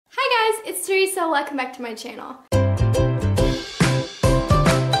history, so welcome back to my channel.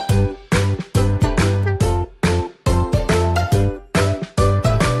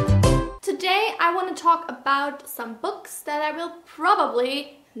 Today I want to talk about some books that I will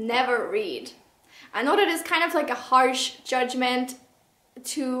probably never read. I know that is kind of like a harsh judgment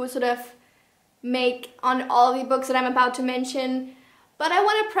to sort of make on all the books that I'm about to mention, but I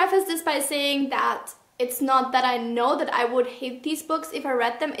want to preface this by saying that it's not that I know that I would hate these books if I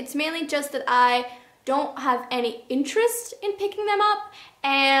read them. It's mainly just that I don't have any interest in picking them up,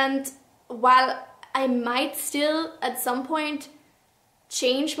 and while I might still at some point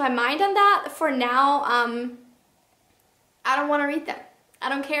change my mind on that, for now I don't want to read them. I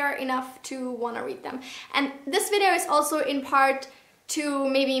don't care enough to want to read them. And this video is also in part to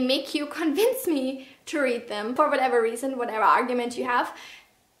maybe make you convince me to read them for whatever reason, whatever argument you have.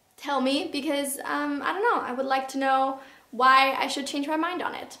 Tell me, because I don't know, I would like to know why I should change my mind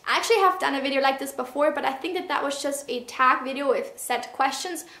on it. I actually have done a video like this before, but I think that that was just a tag video with set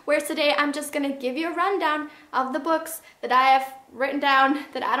questions, whereas today I'm just gonna give you a rundown of the books that I have written down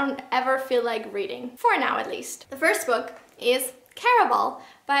that I don't ever feel like reading, for now at least. The first book is Caraval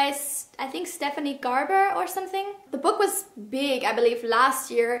by, I think, Stephanie Garber or something. The book was big, I believe, last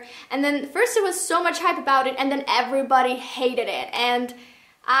year, and then first there was so much hype about it, and then everybody hated it, and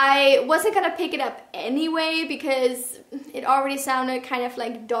I wasn't gonna pick it up anyway because it already sounded kind of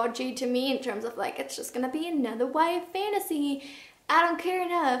like dodgy to me in terms of like, it's just gonna be another YA fantasy, I don't care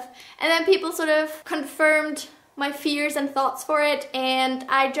enough. And then people sort of confirmed my fears and thoughts for it, and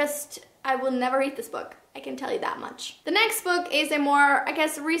I will never read this book. I can tell you that much. The next book is a more, I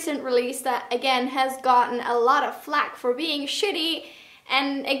guess, recent release that again has gotten a lot of flack for being shitty.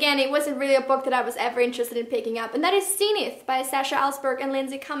 And again, it wasn't really a book that I was ever interested in picking up, and that is Zenith by Sasha Ellsberg and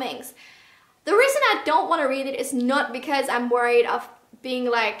Lindsay Cummings. The reason I don't want to read it is not because I'm worried of being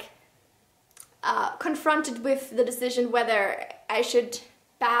like confronted with the decision whether I should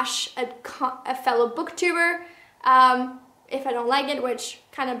bash a fellow booktuber if I don't like it, which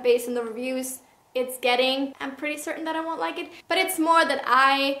kind of based on the reviews it's getting, I'm pretty certain that I won't like it. But it's more that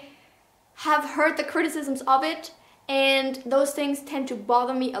I have heard the criticisms of it, and those things tend to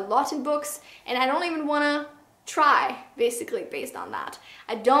bother me a lot in books, and I don't even want to try, basically, based on that.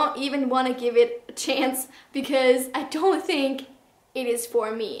 I don't even want to give it a chance because I don't think it is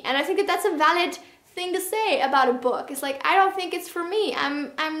for me. And I think that that's a valid thing to say about a book. It's like, I don't think it's for me.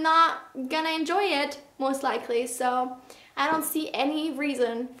 I'm not gonna enjoy it, most likely, so I don't see any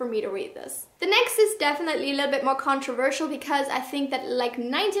reason for me to read this. The next is definitely a little bit more controversial because I think that like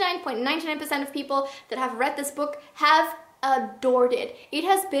 99.99% of people that have read this book have adored it. It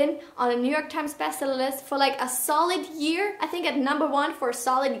has been on a New York Times bestseller list for like a solid year. I think at #1 for a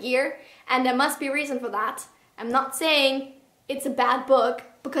solid year, and there must be a reason for that. I'm not saying it's a bad book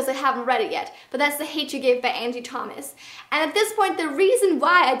because I haven't read it yet, but that's The Hate You Give by Angie Thomas. And at this point, the reason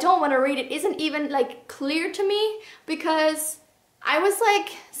why I don't want to read it isn't even like clear to me, because I was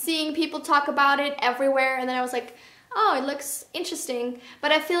like seeing people talk about it everywhere, and then I was like, oh, it looks interesting.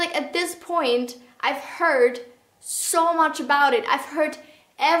 But I feel like at this point, I've heard so much about it. I've heard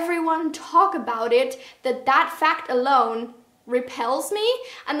everyone talk about it, that fact alone repels me,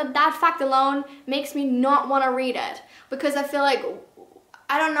 and that fact alone makes me not want to read it, because I feel like,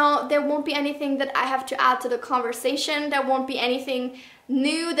 I don't know, there won't be anything that I have to add to the conversation. There won't be anything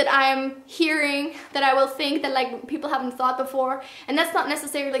new that I'm hearing that I will think that like people haven't thought before. And that's not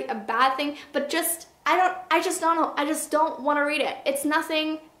necessarily a bad thing, but just, I just don't know. I just don't want to read it. It's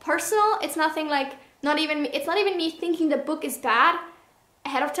nothing personal. It's nothing like, it's not even me thinking the book is bad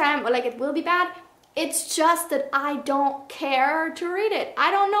ahead of time or like it will be bad. It's just that I don't care to read it. I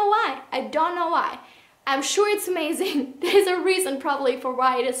don't know why. I don't know why. I'm sure it's amazing. There's a reason probably for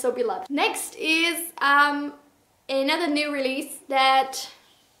why it is so beloved. Next is another new release that,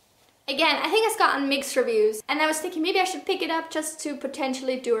 again, I think has gotten mixed reviews. And I was thinking maybe I should pick it up just to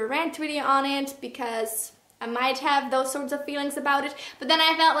potentially do a rant video on it, because I might have those sorts of feelings about it. But then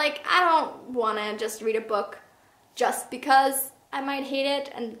I felt like I don't want to just read a book just because I might hate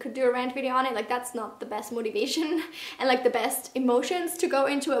it and could do a rant video on it. Like, that's not the best motivation and like the best emotions to go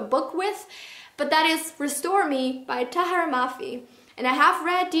into a book with. But that is Restore Me by Tahereh Mafi. And I have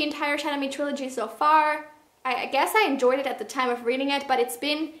read the entire Shadow Me trilogy so far. I guess I enjoyed it at the time of reading it, but it's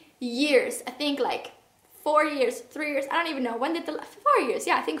been years. I think like 4 years, 3 years, I don't even know. When did 4 years?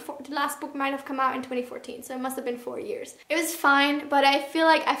 Yeah, I think the last book might have come out in 2014, so it must have been 4 years. It was fine, but I feel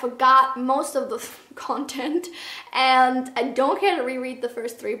like I forgot most of the content, and I don't care to reread the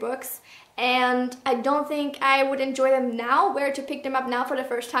first 3 books. And I don't think I would enjoy them now, where to pick them up now for the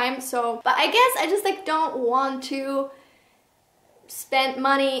first time. So, but I guess I just like don't want to spend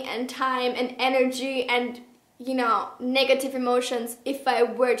money and time and energy and, you know, negative emotions, if I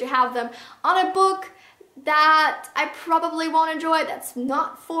were to have them, on a book that I probably won't enjoy, that's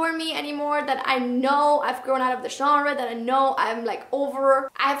not for me anymore, that I know I've grown out of the genre, that I know I'm like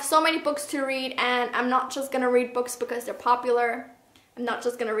over. I have so many books to read, and I'm not just gonna read books because they're popular. I'm not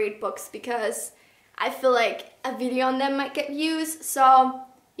just gonna read books because I feel like a video on them might get views. So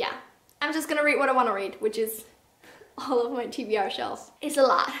yeah, I'm just gonna read what I want to read, which is all of my TBR shelves. It's a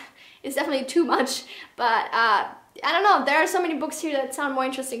lot. It's definitely too much, but I don't know, there are so many books here that sound more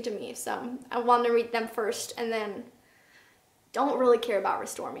interesting to me, so I want to read them first, and then don't really care about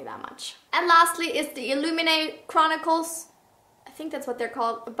Restore Me that much. And lastly is the Illuminae Chronicles. I think that's what they're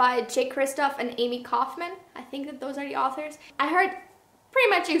called, by Jake Kristoff and Amy Kaufman. I think that those are the authors. I heard pretty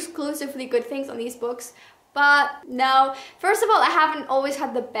much exclusively good things on these books, but no. First of all, I haven't always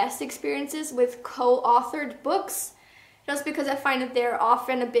had the best experiences with co-authored books, just because I find that they're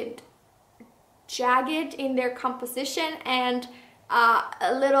often a bit jagged in their composition and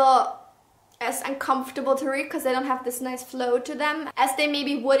a little as uncomfortable to read because they don't have this nice flow to them as they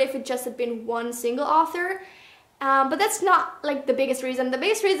maybe would if it just had been one single author. But that's not like the biggest reason. The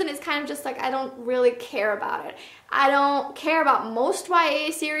biggest reason is kind of just like I don't really care about it. I don't care about most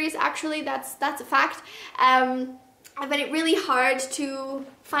YA series, actually, that's a fact. I find it really hard to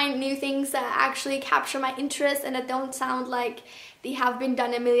find new things that actually capture my interest and that don't sound like they have been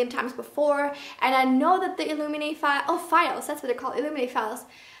done a million times before. And I know that the Illuminae files, that's what they're called, Illuminae files,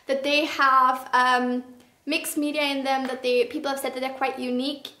 that they have mixed media in them, that people have said that they're quite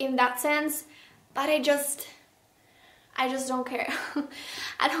unique in that sense, but I just don't care.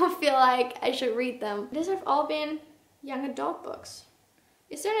 I don't feel like I should read them. These have all been young adult books.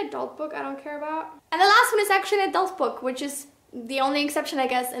 Is there an adult book I don't care about? And the last one is actually an adult book, which is the only exception, I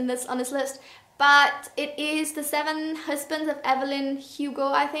guess, on this list. But it is The Seven Husbands of Evelyn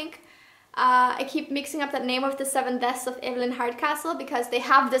Hugo, I think. I keep mixing up that name with The Seven Deaths of Evelyn Hardcastle because they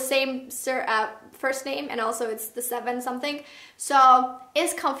have the same first name, and also it's the seven something. So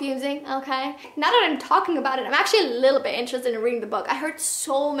it's confusing, okay? Now that I'm talking about it, I'm actually a little bit interested in reading the book. I heard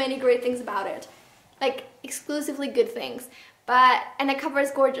so many great things about it. Like, exclusively good things. And the cover is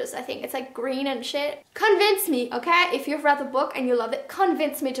gorgeous, I think. It's like green and shit. Convince me, okay? If you've read the book and you love it,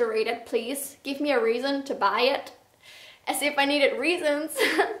 convince me to read it, please. Give me a reason to buy it. As if I needed reasons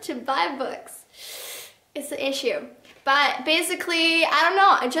to buy books. It's the issue. But basically, I don't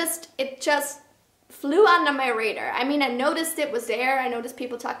know, it just flew under my radar. I mean, I noticed it was there, I noticed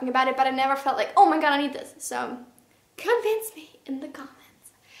people talking about it, but I never felt like, oh my god, I need this. So, convince me in the comments.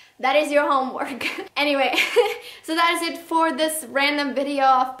 That is your homework. Anyway, so that is it for this random video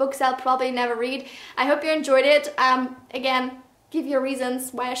of books I'll probably never read. I hope you enjoyed it. Again, give your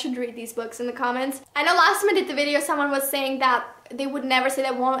reasons why I should read these books in the comments. I know last time I did the video, someone was saying that they would never say they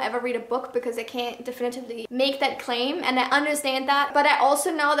won't ever read a book because they can't definitively make that claim, and I understand that. But I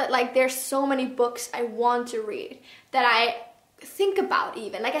also know that like there's so many books I want to read that I think about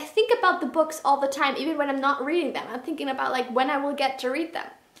even. Like I think about the books all the time, even when I'm not reading them. I'm thinking about like when I will get to read them.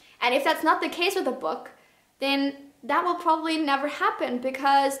 And if that's not the case with a book, then that will probably never happen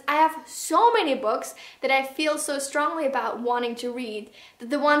because I have so many books that I feel so strongly about wanting to read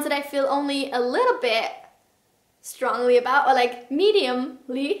that the ones that I feel only a little bit strongly about, or like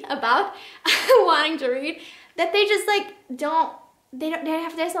mediumly about wanting to read, that they just like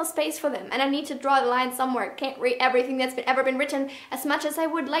there's no space for them, and I need to draw the line somewhere. Can't read everything that's ever been written as much as I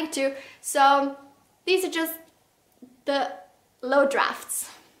would like to. So these are just the low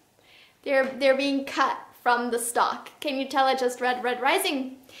drafts. They're being cut from the stock. Can you tell I just read Red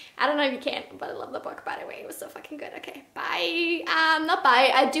Rising? I don't know if you can, but I love the book, by the way. It was so fucking good. Okay, bye. Not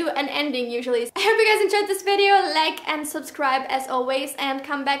bye. I do an ending usually. I hope you guys enjoyed this video. Like and subscribe as always, and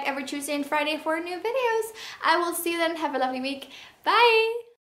come back every Tuesday and Friday for new videos. I will see you then. Have a lovely week. Bye.